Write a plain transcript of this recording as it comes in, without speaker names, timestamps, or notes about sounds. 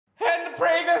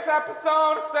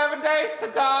episode, 7 Days to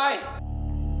Die.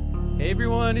 Hey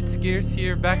everyone, it's Gears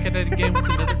here, back at it again with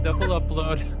another double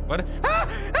upload. What?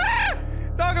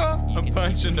 Doggo! I'm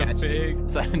punching the pig.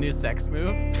 Is that a new sex move?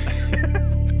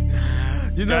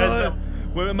 You know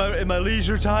what? In my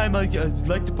leisure time, I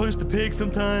like to punch the pig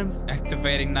sometimes.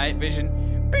 Activating night vision.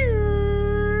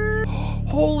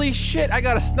 Holy shit, I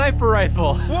got a sniper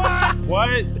rifle. What?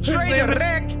 What? Trader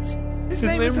wrecked. His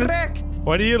name is wrecked.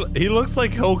 What do you? He looks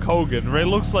like Hulk Hogan. Ray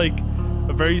looks like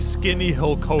a very skinny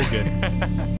Hulk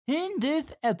Hogan. In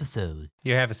this episode,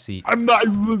 you have a seat. I'm not.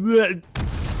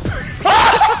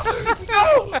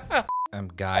 No.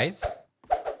 Guys.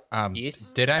 Yes?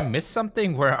 Did I miss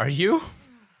something? Where are you?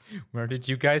 Where did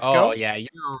you guys go? Oh yeah,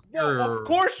 you're Of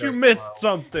course you missed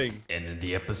something. And in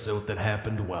the episode that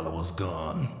happened while I was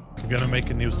gone. I'm gonna make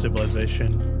a new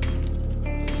civilization.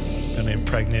 Gonna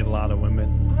impregnate a lot of women.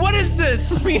 What is this?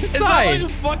 me Is that inside. like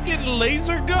a fucking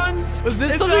laser gun? Was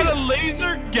this Is something? that a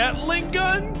laser Gatling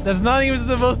gun? That's not even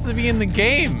supposed to be in the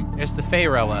game. There's the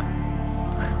Fayrella.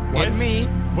 Why It's is- me.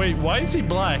 Wait, why is he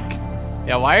black?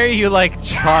 Yeah, why are you like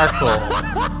charcoal?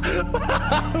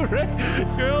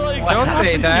 You're like, Don't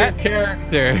say that. Your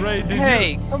character. Ray, did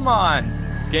Hey, come on.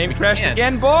 Game crashed can't.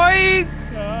 again, boys.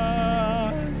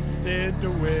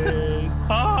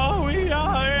 Oh, we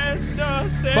are as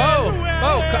dust and Bo, wet.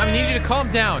 I need you to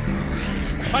calm down.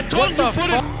 I told you What the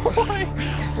put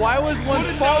fuck? Why was one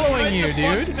it following down you, right the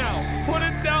fuck dude? now. Put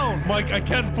it down. Mike, I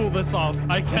can't pull this off.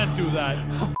 I can't do that.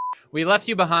 We left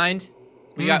you behind.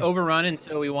 We got overrun, and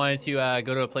so we wanted to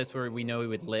go to a place where we know we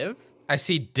would live. I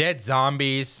see dead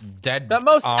zombies, dead The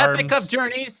most arms. epic of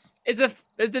journeys is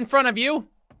in front of you.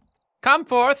 Come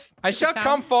forth. I shall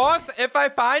come forth if I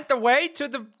find the way to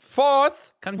the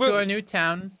fourth. Come to our new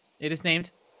town. It is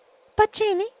named.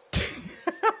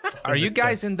 Are you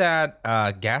guys in that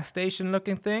gas station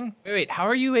looking thing? Wait, how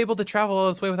are you able to travel all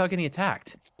this way without getting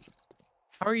attacked?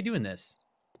 How are you doing this?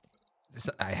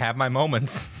 I have my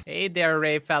moments. Hey there,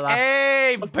 RayFella.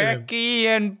 Hey, Becky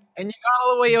and And you got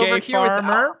all the way over Gay here farmer.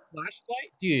 without a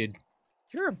flashlight? Dude,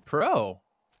 you're a pro.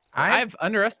 I've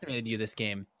underestimated you this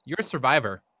game. You're a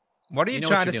survivor. what are you know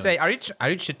trying what to you're say? Are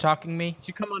you shit talking me?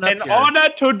 You come on up In here. order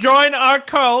to join our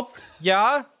cult,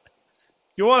 Yeah?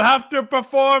 you will have to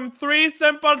perform 3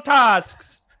 simple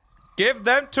tasks. Give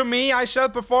them to me, I shall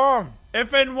perform.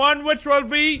 If in one which will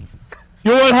be,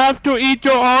 you will have to eat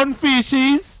your own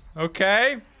feces.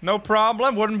 Okay, no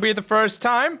problem. Wouldn't be the first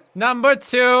time. Number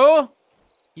 2,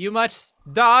 you must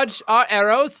dodge our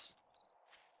arrows.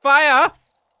 Fire.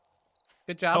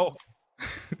 Good job. Oh,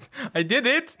 I did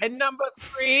it. And number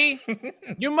 3,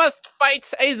 you must fight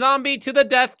a zombie to the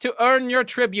death to earn your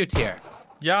tribute here.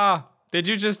 Yeah. Did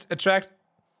you just attract?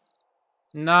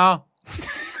 No.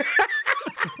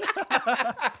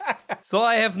 So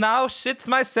I have now shit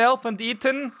myself and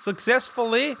eaten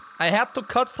successfully. I had to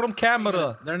cut from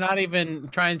camera. They're not even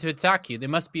trying to attack you. They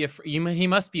must be he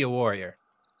must be a warrior.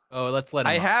 Oh, let's let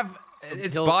him I up. have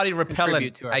it's He'll body contribute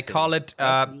repellent. to our I city. call it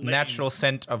natural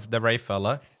scent of the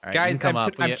RayFella. right, Guys, you can come I'm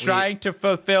up. I'm trying to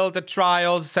fulfill the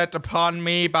trials set upon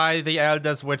me by the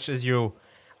elders, which is you.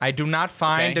 I do not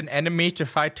find Okay. an enemy to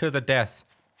fight to the death.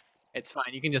 It's fine.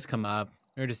 You can just come up.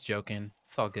 We're just joking.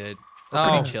 It's all good. We're Oh.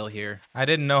 pretty chill here. I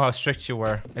didn't know how strict you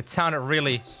were. It sounded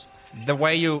really, the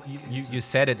way you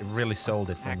said it, it really sold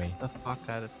it for Axe me. the fuck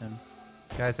out of him.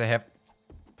 Guys, I have.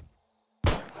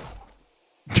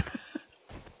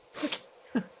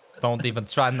 Don't even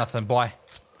try nothing, boy.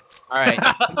 All right,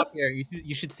 come up here.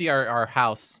 You should see our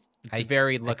house. It's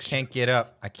very I luxurious. can't get up.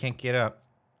 I can't get up.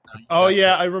 oh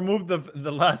yeah, I removed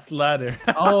the last ladder.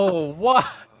 Oh, what?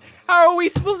 How are we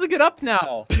supposed to get up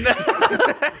now?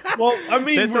 Well, I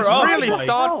mean, This we're is up, really like-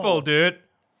 thoughtful, dude.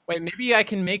 Wait, maybe I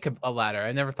can make a ladder.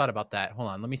 I never thought about that. Hold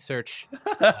on, let me search.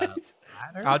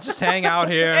 I'll just hang out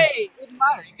here. Hey, good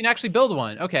ladder. You can actually build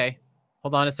one. Okay.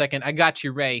 Hold on a second. I got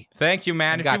you, Ray. Thank you,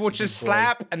 man. I If got you would you, just big boy.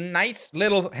 slap a nice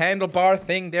little handlebar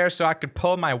thing there so I could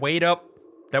pull my weight up,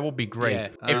 that would be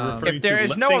great. Yeah, If there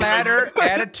is no lifting ladder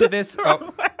added to this,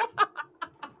 oh,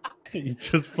 You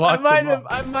just I blocked might him have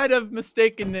up. I might have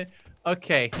mistaken it.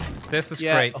 Okay. this is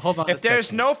Yeah, great. hold on a If there's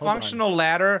second. no Hold on. functional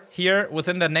ladder here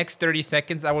within the next 30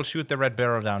 seconds, I will shoot the red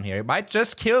barrel down here. It might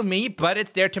just kill me, but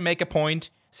it's there to make a point.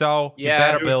 So you Yeah.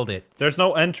 better build it. There's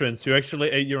no entrance. You actually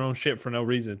ate your own shit for no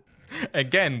reason.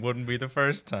 Again, wouldn't be the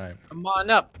first time. Come on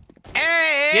up.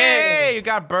 Hey, Yeah. you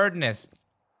got bird nest.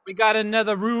 We got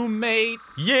another roommate.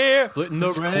 Yeah, Splitting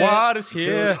the the rent. squad is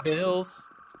here. Bills.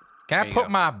 Can I There you put go.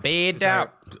 my bed down?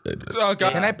 Oh,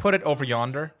 God. Can I put it over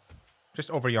yonder? Just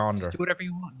over yonder. Just do whatever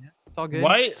you want, man. It's all good.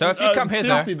 Why? So if you come hither-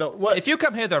 seriously though, what? If you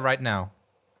come hither right now,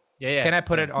 Yeah, yeah. can I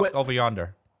put it What- over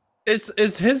yonder?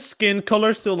 Is his skin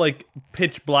color still like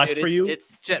pitch black Dude, for you?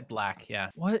 It's jet black. Yeah.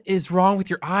 What is wrong with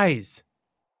your eyes?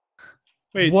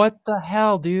 Wait, What the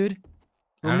hell, dude?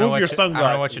 remove your sunglasses. I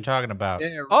don't know what you're talking about.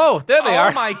 Oh, there they are.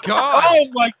 Oh my god! Oh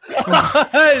my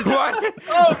god! What?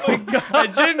 Oh my god! I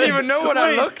didn't even know what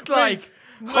I looked like.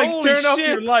 Like, Holy turn shit! off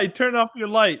your light. Turn off your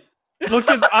light. Look,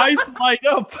 his eyes light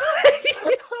up.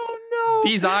 Oh no!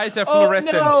 These eyes are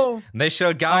fluorescent. no. They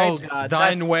shall guide God,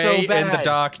 thine that's way so in the bad.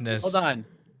 darkness. Hold on.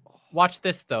 Watch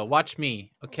this though. Watch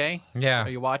me. Okay. Yeah. Are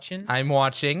you watching? I'm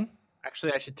watching.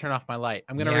 Actually, I should turn off my light.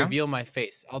 I'm gonna Yeah? reveal my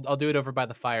face. I'll do it over by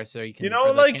the fire so you can. You know, or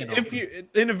the like candle. if you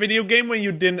in a video game when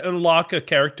you didn't unlock a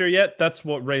character yet, that's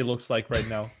what Ray looks like right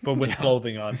now, but with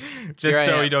clothing on. Just Here I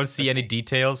so am. you don't see any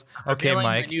details. Okay, Revealing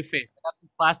my Mike. new face. I got some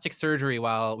plastic surgery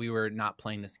while we were not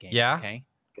playing this game. Yeah? Okay.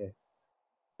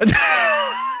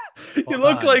 You Hold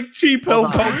look on. like Cheap Hill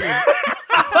Hold on.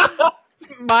 Hogan.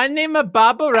 My name is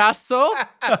Barbarosso.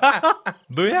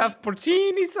 Do you have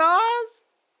porcini sauce?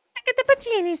 Look at the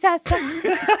porcini sauce. Look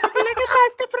at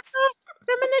pasta from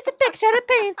there's a picture of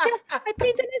paint. I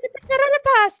painted there's a picture of the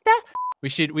pasta.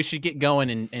 We should get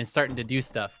going and starting to do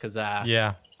stuff because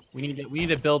Yeah. we need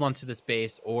to build onto this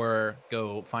base or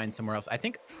go find somewhere else. I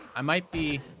think I might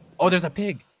be. Oh, there's a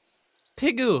pig.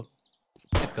 Pigoo.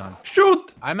 It's gone.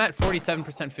 Shoot! I'm at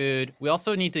 47% food. We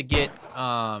also need to get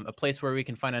a place where we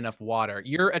can find enough water.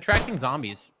 You're attracting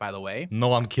zombies, by the way.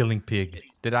 No, I'm killing pig.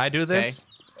 Did I do this?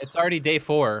 It's already day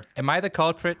 4. Am I the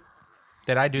culprit?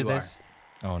 Did I do You this?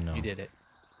 Oh no. You did it.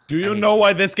 Do you know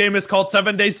why this game is called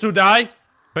 7 Days to Die?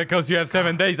 Because you have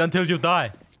 7 days until you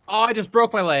die. Oh, I just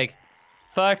broke my leg.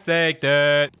 Fuck's sake,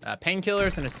 dude.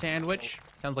 Painkillers and a sandwich.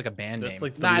 Sounds like a band That's name.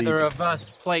 like the Neither lead. of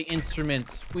us play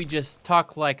instruments. We just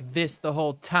talk like this the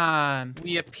whole time.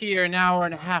 We appear an hour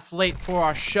and a half late for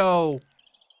our show.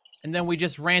 And then we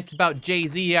just rant about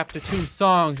Jay-Z after 2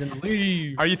 songs and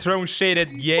leave. Are you throwing shade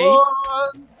at Yay?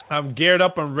 I'm geared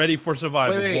up and ready for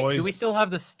survival, Wait, boys. do we still have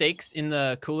the steaks in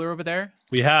the cooler over there?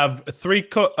 We have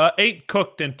 8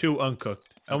 cooked and 2 uncooked.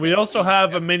 And we also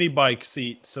have a mini bike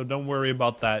seat, so don't worry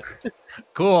about that.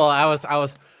 Cool. I was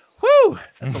whoo!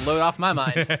 That's a load off my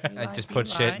mind. I just put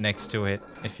shit next to it.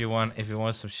 If you want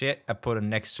some shit, I put it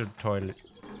next to the toilet.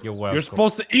 You're welcome. You're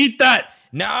supposed to eat that!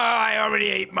 No, I already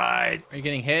ate mine. Are you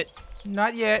getting hit?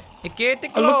 Not yet. It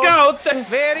getting Oh, close. look out!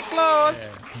 Very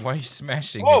close. Why are you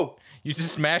smashing Oh! it? You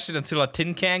just smashed it until a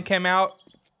tin can came out?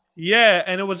 Yeah,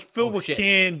 and it was filled Oh, with shit.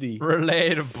 candy.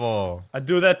 Relatable. I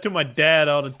do that to my dad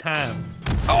all the time.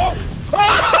 Oh!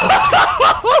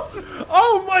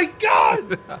 Oh my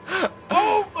god!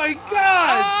 Oh my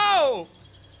god! Oh!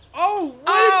 Oh,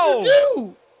 what did you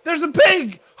do? There's a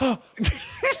pig!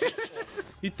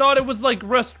 He thought it was like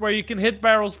Rust where you can hit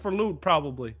barrels for loot,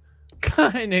 probably.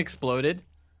 Kinda exploded.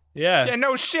 Yeah. Yeah,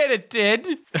 no shit, it did.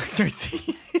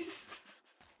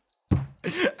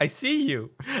 I see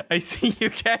you. I see you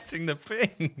catching the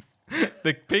pig.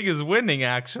 The pig is winning,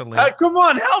 actually. Come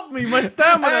on, help me! My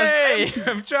stamina. Hey,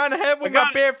 I'm trying to help with my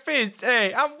bare fists.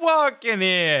 Hey, I'm walking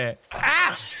here.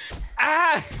 Ah!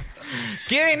 Ah!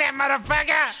 Get in that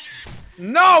motherfucker!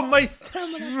 No, my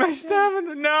stamina. My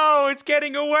stamina. No, it's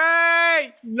getting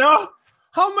away. No.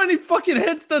 How many fucking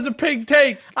hits does a pig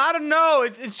take? I don't know.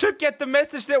 It should get the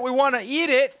message that we want to eat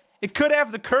it. It could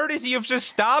have the courtesy of just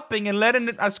stopping and letting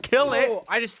us kill it. Oh,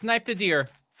 I just sniped a deer.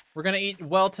 We're gonna eat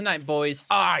well tonight, boys.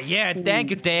 Ah, yeah. Thank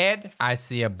you, Dad. I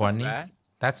see a bunny. bad.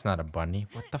 That's not a bunny.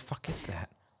 What the fuck is that?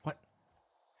 What?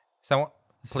 Someone,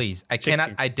 please. I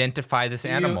cannot identify this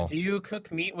animal. Do you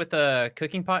cook meat with a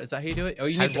cooking pot? Is that how you do it? Oh,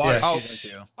 you need I- water. oh. too, don't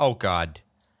you? Oh God.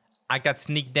 I got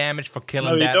sneak damage for killing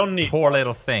No, you that don't need poor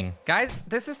little thing. Guys,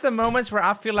 this is the moments where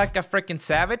I feel like a freaking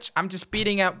savage. I'm just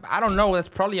beating up, I don't know, that's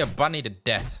probably a bunny to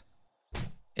death.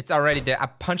 It's already dead. I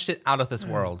punched it out of this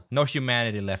world. No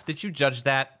humanity left. Did you judge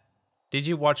that? Did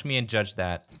you watch me and judge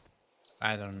that?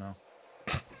 I don't know.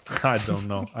 I don't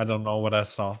know. I don't know what I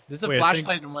saw. There's a Wait, I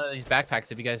flashlight in one of these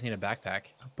backpacks if you guys need a backpack.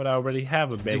 but I already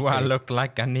have a bag. Do I look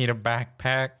like I need a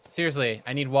backpack? Seriously,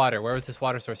 I need water. Where was this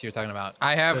water source you were talking about?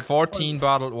 I have 14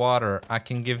 bottled water. I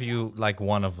can give you like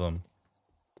one of them.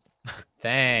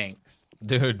 Thanks.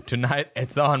 Dude, tonight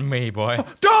it's on me, boy.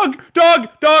 Dog! Dog!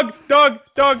 Dog! Dog!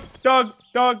 Dog! Dog!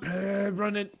 Dog!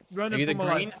 Run it! Run Are it you the for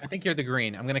my green? life. I think you're the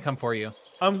green. I'm gonna come for you.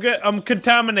 I'm good. I'm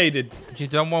contaminated. You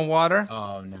don't want water?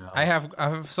 Oh no. I have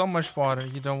so much water.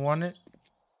 You don't want it?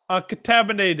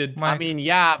 Contaminated. My- I mean,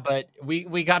 yeah, but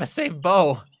we gotta save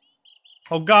Bo.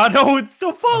 Oh God! No! It's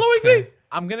still following me. Okay.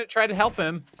 I'm gonna try to help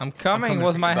him. I'm coming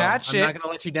with my Bo. hatchet. I'm not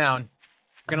gonna let you down.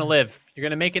 gonna live. You're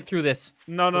gonna make it through this.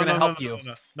 No, We're gonna help you.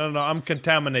 No. I'm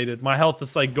contaminated. My health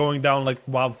is like going down like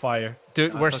wildfire.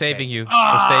 Dude, we're okay. saving you.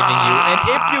 We're saving you. And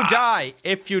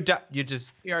if you die, you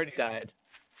just... He already died.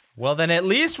 Well, then at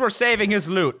least we're saving his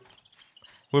loot.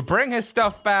 We'll bring his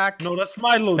stuff back. No, that's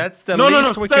my loot. That's the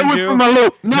least we can do. From my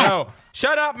loot. No.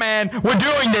 Shut up, man. We're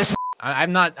doing this.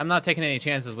 I'm not taking any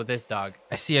chances with this dog.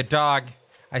 I see a dog.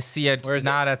 I see a... Where is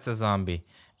Nah, that's a zombie.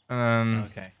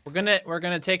 Okay. We're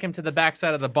gonna take him to the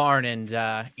backside of the barn and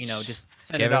you know, just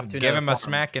send it off to give him a farm.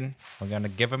 smacking. We're gonna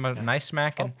give him a nice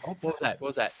smacking. Oh, what was that? What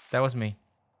was that? That was me.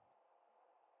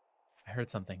 I heard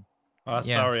something. Oh,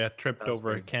 Yeah. sorry, I tripped That was over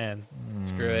a weird. can.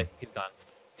 Screw it. He's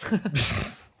gone.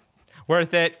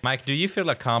 Worth it. Mike, do you feel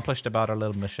accomplished about our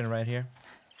little mission right here?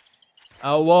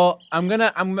 Oh well, I'm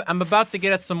about to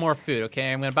get us some more food.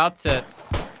 Okay, I'm about to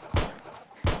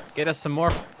get us some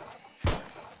more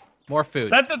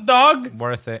food. That's a dog.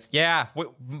 Worth it. Yeah.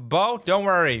 Bo, don't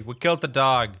worry. We killed the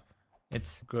dog.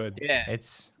 It's Good. Yeah.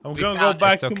 It's... I'm We gonna go found it.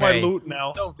 back It's to my okay. loot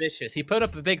now. So vicious. He put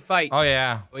up a big fight. Oh,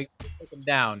 yeah. We took him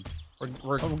down.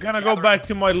 We're I'm gonna go back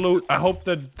to my loot. I hope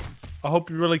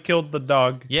you really killed the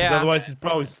dog. 'Cause Yeah. Otherwise, he's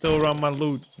probably still around my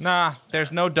loot. Nah,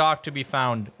 there's no dog to be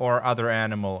found or other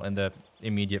animal in the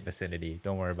immediate vicinity.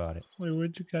 Don't worry about it. Wait,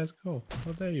 where'd you guys go?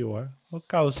 Oh, there you are.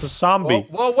 Look, I was a zombie.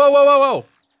 Whoa!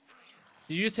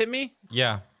 Did you just hit me?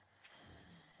 Yeah.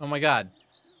 Oh my god.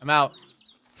 I'm out.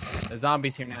 The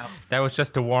zombie's here now. That was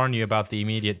just to warn you about the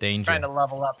immediate danger. Trying to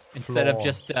level up instead of Floor.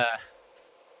 just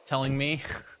telling me.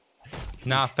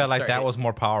 Nah, I felt like that Started. was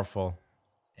more powerful.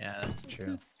 Yeah, that's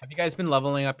true. Have you guys been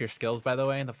leveling up your skills, by the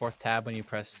way, in the 4th tab when you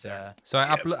press... So I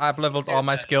up-leveled all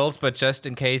my skills, but just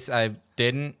in case I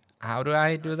didn't, how do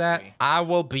I do that? I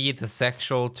will be the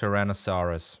sexual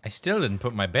Tyrannosaurus. I still didn't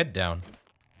put my bed down.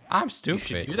 I'm You stupid.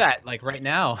 should do that, like, right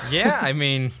now. Yeah, I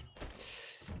mean,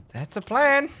 that's a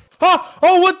plan.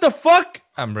 Oh, what the fuck?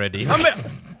 I'm ready.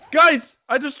 Guys,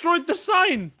 I destroyed the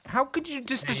sign. How could you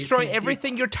just you destroy can-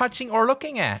 everything you're touching or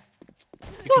looking at?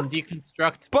 You can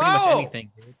deconstruct pretty much Bo! anything,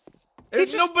 dude.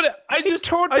 There's nobody. I He just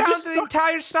tore I down just the stuck,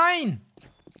 entire sign.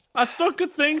 I stuck a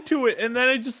thing to it, and then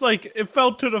it just like it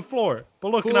fell to the floor. But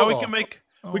look, now we Cool. can make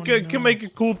Oh, can make a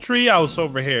cool tree house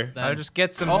over here. I'll just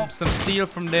get some Oh. steel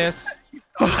from this.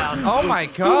 Oh my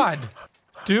god.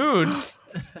 Dude.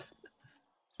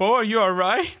 Bo, are you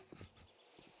alright?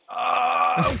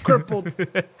 I'm crippled.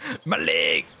 My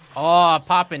leg. Oh,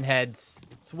 popping heads.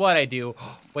 It's what I do.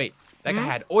 Wait, that guy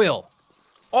had oil.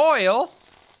 Oil?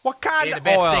 What kind Hey, the of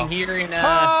best oil? thing here in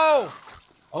Oh!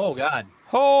 Oh god.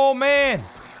 Oh man.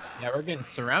 Yeah, we're getting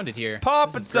surrounded here.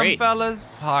 Popping This is some great. fellas.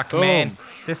 Fuck Boom. man.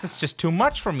 This is just too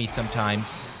much for me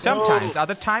sometimes. Sometimes,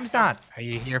 other times not. Are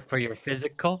you here for your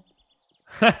physical?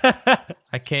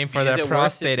 I came for Is that it worse if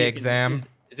prostate you can- exam.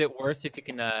 Is it worse if you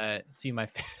can see my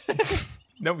face?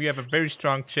 No, you have a very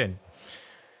strong chin.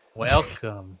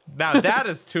 Welcome. Now that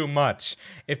is too much.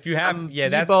 If you have, yeah,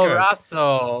 that's Ibo good.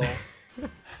 Rasso.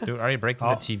 Dude, are you breaking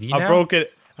the TV now?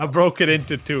 I broke it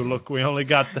into two. Look, we only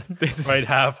got the This is- right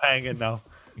half hanging now.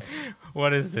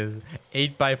 What is this?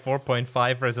 8 by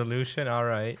 4.5 resolution. All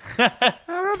right.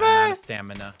 Not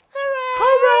stamina.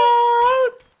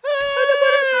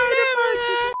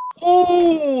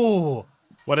 Oh!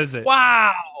 What is it?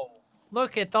 Wow!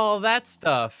 Look at all that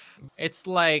stuff. It's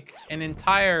like an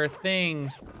entire thing.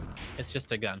 It's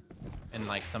just a gun and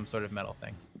like some sort of metal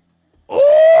thing.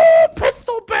 Oh,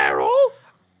 pistol barrel.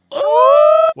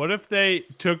 What if they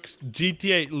took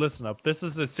GTA? Listen up. This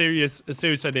is a serious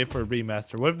idea for a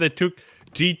remaster. What if they took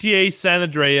GTA San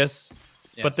Andreas,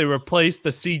 but they replaced the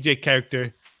CJ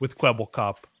character with Quebble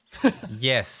Cop?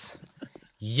 Yes.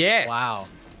 Yes. Wow.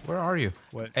 Where are you?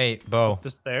 What? Hey, Bo. The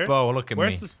stairs? Bo, look at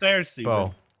Where's me. the stairs, Steven?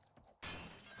 Bo.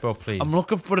 Bo, please. I'm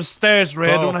looking for the stairs,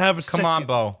 Ray. I Bo, don't have a come on, second.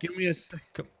 Bo. Give me a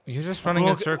second. You're just running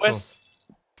in circles.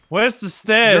 Where's the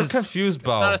stairs? You're confused,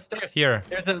 Bo. It's not a stairs. Here.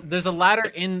 There's a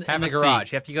ladder in Have the a garage.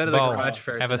 seat. You have to go to the Bo, garage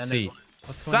first. have a and then there's seat. one.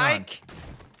 What's going on? Psych!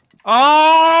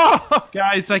 Oh!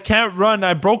 Guys, I can't run.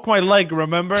 I broke my leg,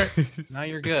 remember? Now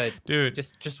you're good. Dude.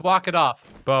 Just walk it off.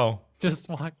 Bo. Just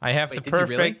walk. I have Wait, the did you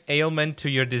perfect really? ailment to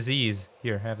your disease.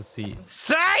 Here, have a seat.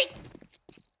 Psych!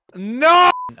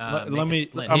 No! Make Let a me.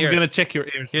 splint. I'm Here. gonna check your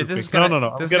ears. Here, real this is quick. gonna-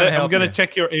 No. this is gonna help I'm gonna you.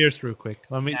 check your ears real quick.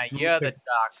 Let me. Now you're the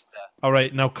doctor. All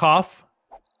right, now cough.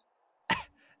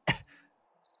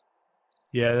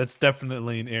 Yeah, that's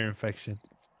definitely an ear infection.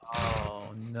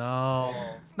 Oh no.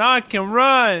 Now I can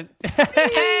run.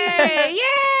 Hey,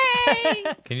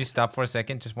 yay! Can you stop for a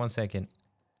second? Just 1 second.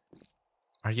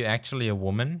 Are you actually a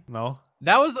woman? No.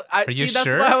 That was. Are you that's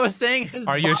sure? what I was saying. His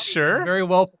Are you body is sure? Very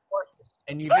well proportioned,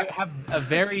 and you have a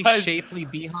very I- shapely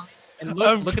behind. And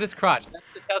I'm- look at his crotch. That's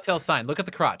the telltale sign. Look at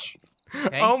the crotch.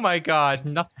 Okay? Oh my god.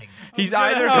 There's nothing. He's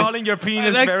gonna either have calling your An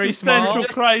penis very small.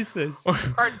 existential crisis.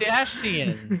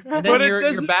 Kardashian. And But then it your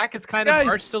doesn't- back is kind of Guys.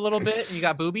 arched a little bit, and you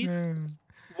got boobies.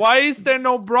 Why is there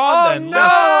no bra Oh then?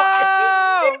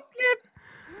 no!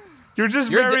 You're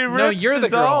just You're very the, ripped. no, you're the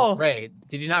is girl. all. Ray,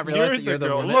 did you not realize You're that you're the the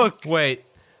girl. woman? Look, Wait,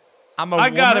 I'm a I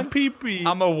woman. got a pee-pee.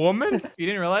 I'm a woman. You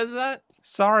didn't realize that?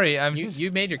 Sorry,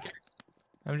 You made your character.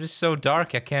 I'm just so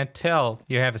dark. I can't tell.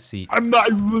 Here, have a seat. I'm not.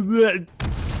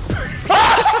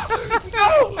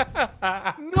 No!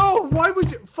 No! Why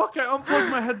would you? Fuck! I unplugged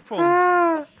my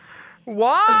headphones.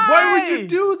 Why? Why would you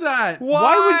do that?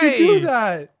 Why? would you do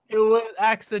that? It was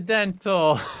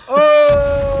accidental.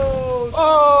 Oh!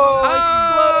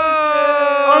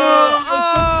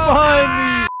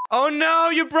 Funny. Oh no!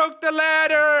 You broke the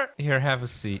ladder. Here, have a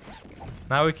seat.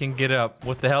 Now we can get up.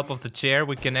 With the help of the chair,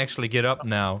 we can actually get up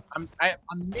now. I'm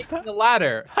making the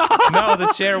ladder. No,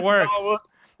 the chair works. No,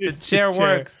 The chair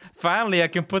works. Finally, I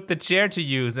can put the chair to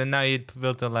use, and now you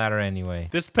built a ladder anyway.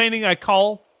 This painting I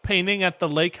call painting at the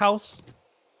lake house.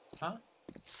 Huh?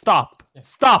 Stop.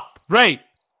 Stop. Ray.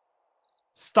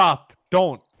 Stop.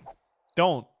 Don't.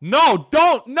 No,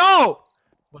 don't. No.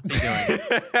 What's he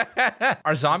doing?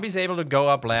 Are zombies able to go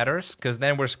up ladders? Because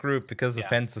then we're screwed because the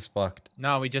fence is fucked.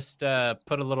 No, we just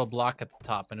put a little block at the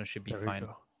top, and it should be fine.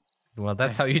 Well,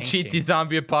 that's Nice how you cheat painting. the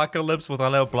zombie apocalypse, with a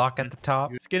little block at the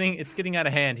top. It's getting out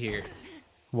of hand here.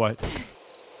 What?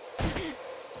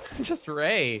 Just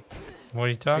Ray. What are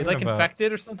you Are talking you like about?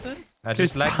 infected or something? I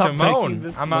just like Stop to making moan.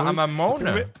 this I'm a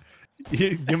moaner.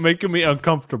 You're making me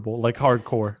uncomfortable, like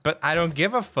hardcore. But I don't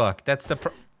give a fuck. That's the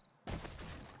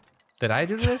Did I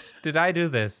do this? Did I do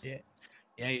this?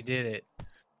 Yeah, you did it.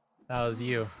 That was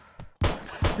you.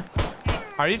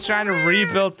 Are you trying to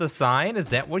rebuild the sign? Is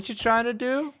that what you're trying to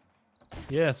do?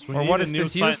 Yes. We Or need what a is new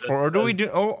this sign used that for? Or do we says- do?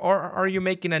 Or are you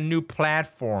making a new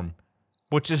platform?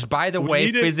 Which is, by the We way,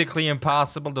 need it- physically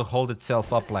impossible to hold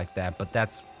itself up like that. But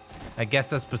that's, I guess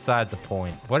that's beside the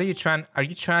point. What are you trying? Are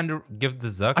you trying to give the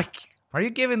ZUCC? Are you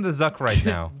giving the ZUCC right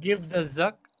now? Give the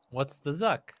ZUCC. What's the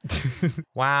ZUCC?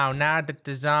 Wow! Now that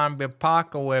the zombie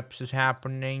apocalypse is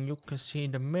happening, you can see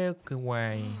the Milky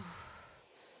Way.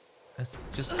 That's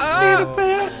just.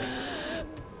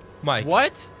 Mike,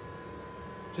 What?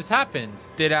 Just happened.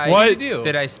 did I? What? What did you do?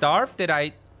 Did I starve? Did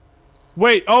I?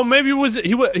 Wait. Oh, maybe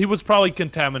he was probably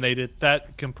contaminated.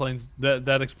 That complains.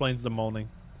 That explains the moaning.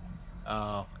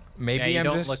 Oh. Maybe yeah, you I'm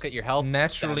don't just look at your health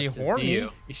naturally statuses, do horny.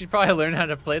 you? You should probably learn how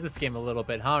to play this game a little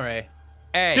bit, huh, Ray?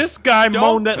 Hey, This guy don't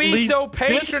moaned at be least so this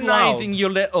patronizing, loud. you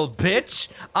little bitch.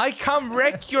 I come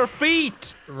wreck your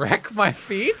feet. Wreck my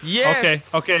feet?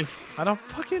 Yes. Okay. I don't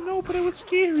fucking know, but it was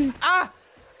scary.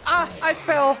 I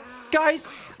fell.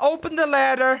 Guys, open the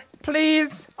ladder.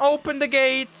 Please, open the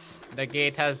gates. The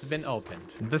gate has been opened.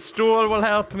 The stool will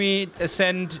help me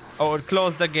ascend or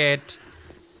close the gate.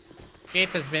 Gate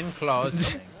has been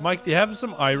closed. Mike, do you have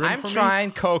some iron I'm for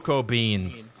trying cocoa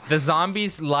beans. The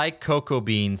zombies like cocoa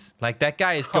beans. Like, that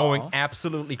guy is going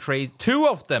absolutely crazy. 2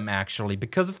 of them, actually,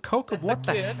 because of cocoa. What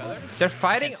the hell? They're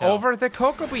fighting tell. over the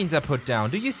cocoa beans I put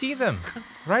down. Do you see them?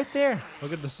 Right there. me?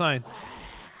 Look at the sign.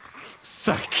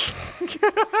 Suck.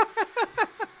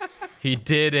 He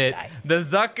did it. The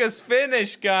ZUCC is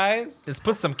finished, guys. Let's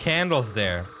put some candles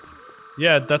there.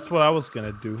 Yeah, that's what I was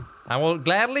gonna do. I will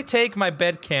gladly take my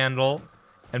bed candle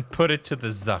and put it to the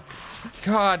ZUCC.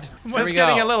 God, we it's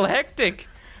getting go. a little hectic.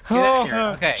 Get out here.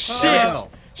 Okay. Shit. Oh.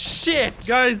 Shit.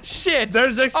 Guys, Shit.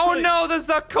 there's actually- Oh no, the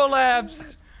ZUCC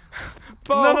collapsed.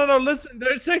 Bo. No. Listen,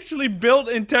 there's actually built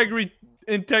integrity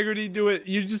to it.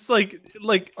 You just like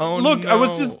Oh, look. no.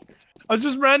 I was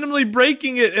just randomly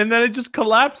breaking it, and then it just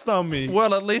collapsed on me.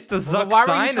 Well, at least the Well, ZUCC why were you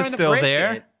sign is trying to still break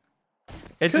there. it?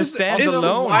 It just stands it's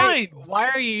alone. fine. Why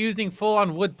are you using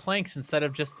full-on wood planks instead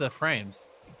of just the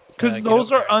frames? Because Get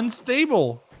those over are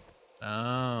unstable,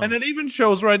 Oh. and it even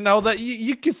shows right now that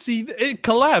you can see it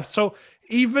collapsed. So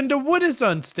even the wood is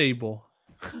unstable.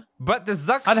 But the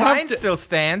ZUCC I'd have sign to- still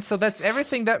stands, so that's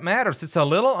everything that matters. It's a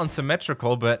little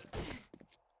unsymmetrical, but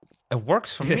it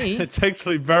works for me. It's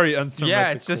actually very unsymmetrical.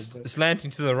 Yeah, it's just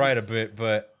slanting to the right a bit,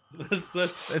 but it's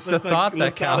the let's thought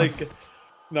that counts.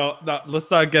 No,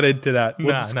 let's not get into that. We'll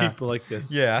Nah, just nah. keep it like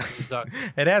this. Yeah, ZUCC.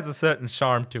 it has a certain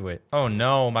charm to it. Oh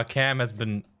no, my cam has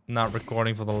been not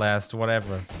recording for the last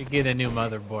whatever. You get a new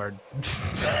motherboard.